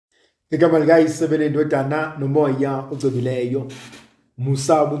Igama likayisebele indodana nomoya ogcobileyo.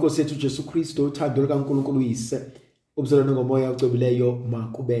 Musa uNkosi yethu Jesu Kristu, uthando likaNkulunkulu uyise, ubuzalwane ngomoya ogcobileyo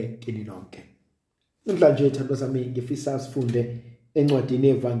makube kini nonke. Namhlanje thandwa zami ngifisa sifunde encwadini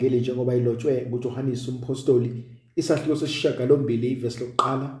yevangeli njengoba ilotshwe nguJohannes umpostoli, isahluko sesishiyagalombili ivesi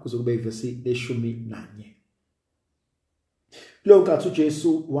lokuqala kuze kube ivesi le-11. Lo nkathi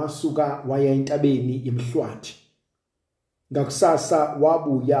uJesu wasuka waya entabeni yemhlwathi. Ngakusasa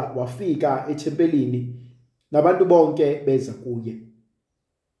wabuya wafika ethempelini nabantu bonke beza kuye.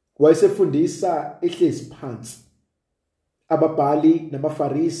 Wayesefundisa ehlezi phansi. Ababhali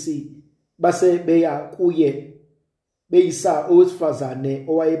nabafarisi base beya kuye beyisa owesifazane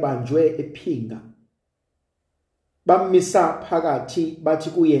owayebanjwe ephinga. Bamisa phakathi bathi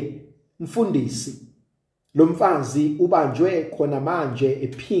kuye, "Mfundisi, lo mfazi ubanjwe khona manje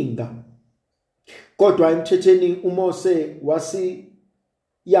ephinga. Kodwa emthethweni uMose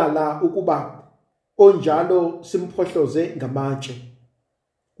wasiyala ukuba onjalo simphohloze ngamatshe.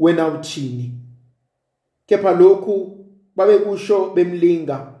 Wena uthini?" Kepha lokhu babekusho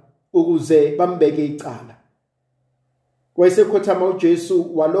bemlinga ukuze bambeke icala. Wayesekhothama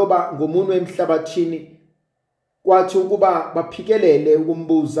uJesu waloba ngomunwe emhlabathini. Kwathi ukuba baphikelele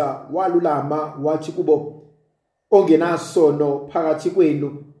ukumbuza, walulama wathi kubo, "Ongenasono phakathi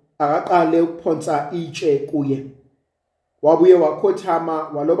kwenu akaqale ukuphonsa itshe kuye." Wabuye wakhothama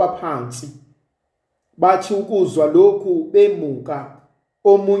waloba phansi. Bathi ukuzwa lokhu bemuka,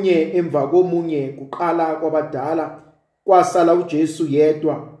 omunye emva komunye kuqala kwabadala, kwasala uJesu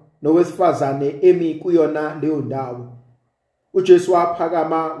yedwa nowesifazane emi kuyona leyo ndawo. UJesu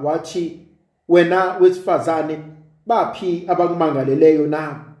waphakama wathi, "Wena wesifazane, baphi abakumangaleleyo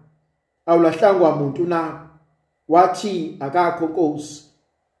na? Awulahlangwa muntu na?" Wathi, "Akakho Nkosi."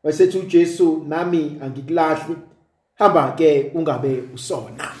 Wasethi uJesu, "Nami angikulahli, hamba ke ungabe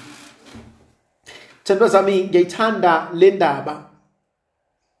usona." Thandwa zami, ngiyithanda le ndaba.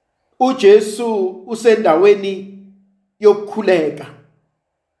 uJesu usendaweni yokukhuleka.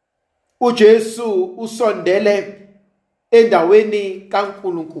 uJesu usondele endaweni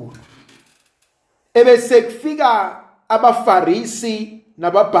kaNkulunkulu. Ebese kufika abafarisi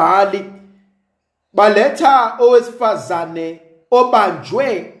nababhali baletha owesifazane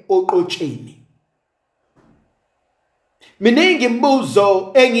obanjwe oqotsheni. Miningi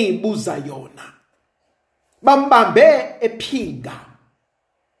imibuzo engiyibuza yona. Bambambe ephinga.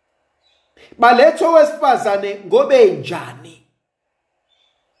 Baletha owesifazane ngobe njani?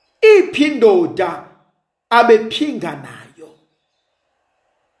 Iphi indoda abephinga nayo?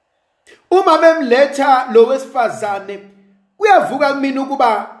 Uma bemletha lo wesifazane, kuyavuka kumina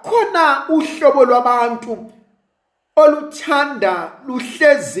ukuba khona uhlobo lwabantu oluthanda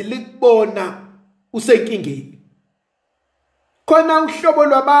luhlezi likubona usenkingeni. Khona uhlobo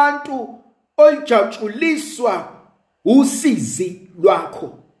lwabantu olujatshuliswa usizi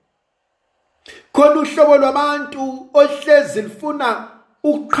lwakho. Khona uhlobo lwabantu ohlezi lifuna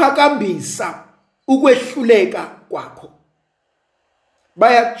ukuqhakambisa ukwehluleka kwakho.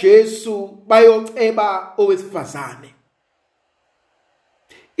 Baya kuJesu bayoceba owesifazane.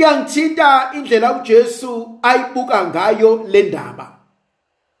 Iyangithinta indlela uJesu ayibuka ngayo le ndaba.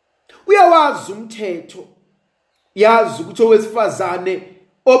 Uyawazi umthetho. Yazi ukuthi owesifazane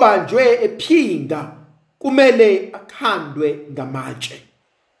obanjwe ephinga kumele akhandwe ngamatshe.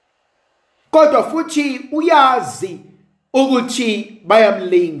 Kodwa futhi uyazi ukuthi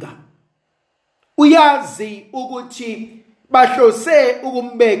bayamlinga. Uyazi ukuthi bahlose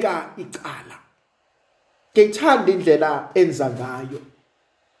ukumbeka icala. Ngithanda indlela enza ngayo.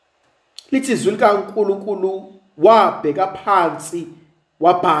 Lithi izwi likaNkulunkulu wabheka phansi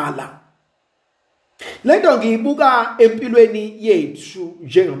wabhala. Lento ngiyibuka empilweni yethu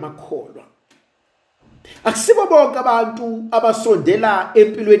njengamakholwa. Akusibo bonke abantu abasondela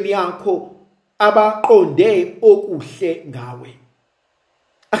empilweni yakho abaqonde okuhle ngawe.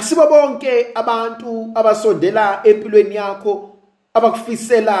 Akusibo bonke abantu abasondela empilweni yakho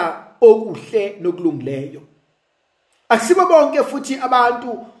abakufisela okuhle nokulungileyo. Akusibo bonke futhi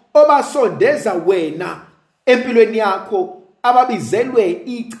abantu obasondeza wena empilweni yakho ababizelwe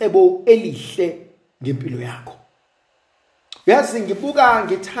icebo elihle ngempilo yakho. Yazi ngibuka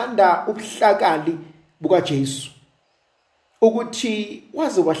ngithanda ubuhlakali bukaJesu ukuthi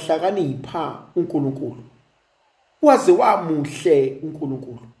waze wahlakanipha uNkulunkulu. Waze wamuhle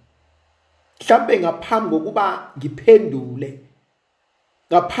uNkulunkulu. Mhlambe ngaphambi kokuba ngiphendule,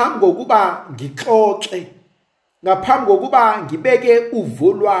 ngaphambi kokuba ngixoxe, ngaphambi kokuba ngibeke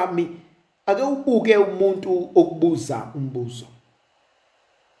uvo lwami, ake ubuke umuntu okubuza umbuzo.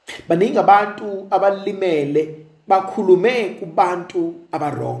 Baningi abantu abalimele bakhulume kubantu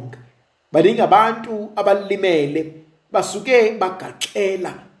abaronga. baningi abantu abalimele basuke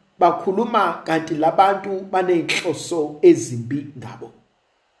bagaxela bakhuluma kanti labantu banenhloso ezimbi ngabo.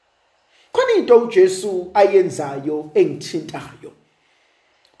 Khona into uJesu ayenzayo engithintayo.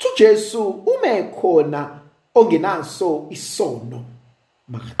 uJesu uma khona ongenaso isono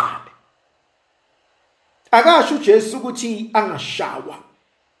makaqale. Akasho uJesu ukuthi angashawa.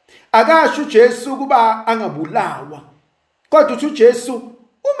 Akasho uJesu kuba angabulawa. Kodwa uthi uJesu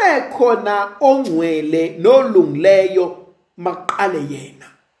uma khona ongcwele nolungileyo maqale yena.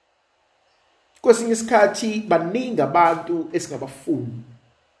 Kwesinye isikhathi baningi abantu esingabafuni.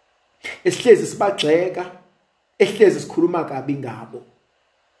 Esihlezi sibagxeka, esihlezi sikhuluma kabi ngabo.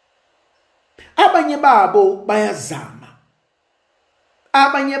 Abanye babo bayazama.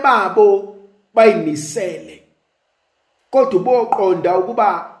 Abanye babo bayimisele. Kodwa boqonda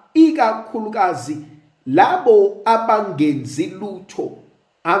ukuba ikakhulukazi labo abangenzi lutho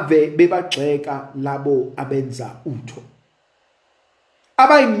ave bebagxeka labo abenza utho.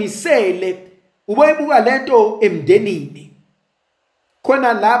 Abayimisele uboyibuka lento emndenini.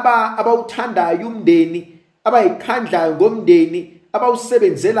 Khona laba abawuthandayo umndeni, abayikhandlayo ngomndeni,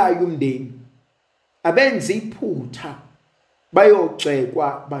 abawusebenzelayo umndeni. Abenza iphutha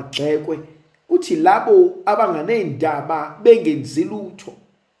bayogxekwa bagxekwe kuthi labo abanganendaba bengenzi lutho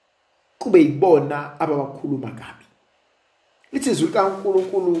kube yibona ababakhuluma kabi. Lithi izwi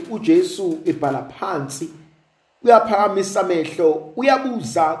likaNkulunkulu uJesu ebhala phansi uyaphakamisa amehlo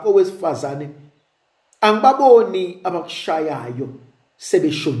uyabuza kowesifazane, angibaboni abakushayayo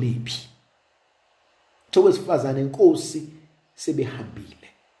sebeshonephi? Owesifazane, Nkosi, sebehambile.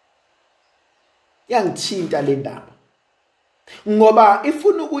 Yangithinta le ndaba ngoba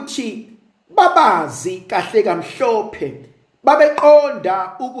ifuna ukuthi babazi kahle kamhlophe,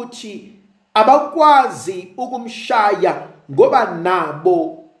 babeqonda ukuthi abakwazi ukumshaya ngoba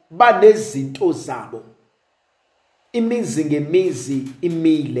nabo banezinto zabo. Imizi ngemizi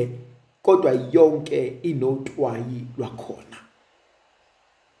imile kodwa yonke inotwayi lwakhona.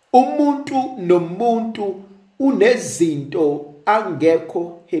 Umuntu nomuntu unezinto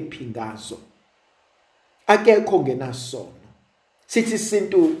angekho happy ngazo. Akekho ngenasono. Sithi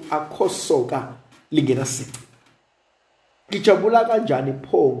isintu akhosoka lingenasici. Ngijabula kanjani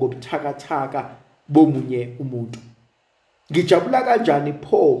pho ngobuthakathaka bomunye umuntu? Ngijabula kanjani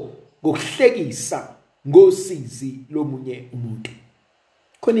pho ngokuhlekisa ngosizi lomunye umuntu?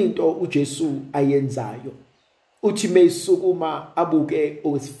 Khona into uJesu ayenzayo. Uthi mesukuma abuke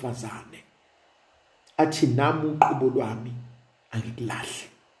owesifazane. Athi nami uqobo lwami angikulahle.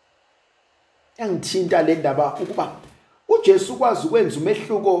 Yangithinta le ndaba ukuba uJesu kwazi ukwenza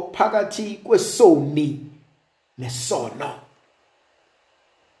umehluko phakathi kwesoni nesono.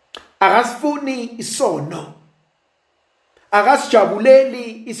 Akasifuni isono.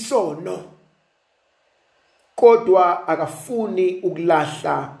 Akasijabuleli isono. Kodwa akafuni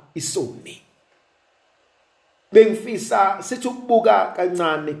ukulahla isoni. Bengifisa sithi ukubuka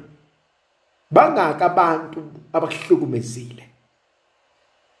kancane bangaka abantu abahlukumezile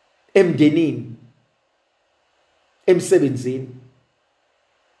emndenini, emsebenzini,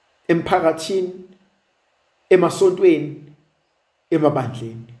 emphakathini, emasontweni,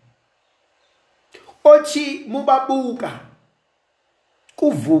 emabandleni. Othi mubabuka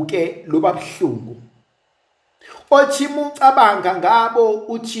kuvuke lobabhlungu. Othi mucabanga ngabo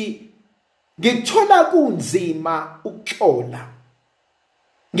uthi ngikuthola kunzima ukuxola.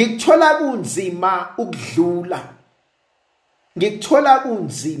 Ngikuthola kunzima ukudlula. Ngikuthola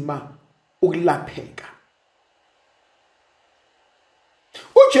kunzima ukulapheka.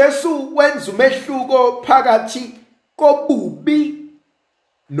 uJesu wenza umehluko phakathi kobubi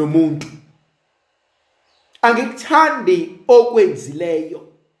nomuntu. Angikuthandi okwenzileyo.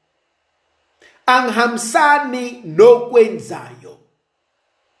 Angihambisani nokwenzayo.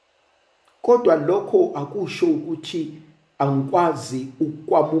 Kodwa lokho akusho ukuthi angikwazi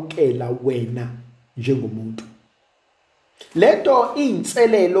ukwamukela wena njengomuntu. Lento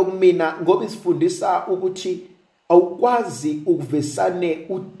inselelo kumina ngoba isifundisa ukuthi awukwazi ukuvesane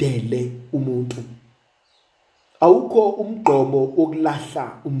udele umuntu. Awukho umgqomo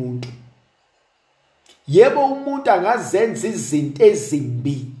okulahla umuntu. Yebo umuntu angazenza izinto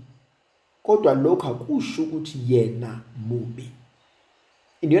ezimbi, kodwa lokho akusho ukuthi yena mubi.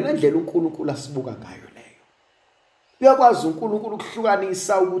 Iyona ndlela uNkulunkulu asibuka ngayo leyo. Uyakwazi uNkulunkulu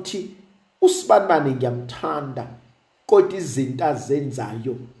ukuhlukanisa ukuthi usibanibani ngiyamthanda kodwa izinto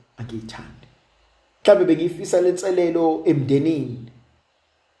azenzayo angiyithandi. Mhlawumbe bengifisa lenselelo emndenini,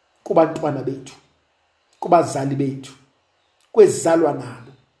 kubantwana bethu, kubazali bethu, kwezalwa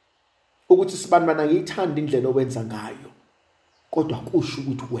nabo, ukuthi sibanibani angiyithandi indlela owenza ngayo, kodwa kusho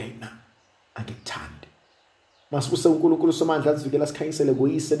ukuthi wena angikuthandi. Masibuse uNkulunkulu somandla asivikela sikhanyisele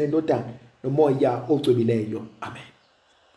ngoyise nendodana nomoya ogcwebileyo. Amen.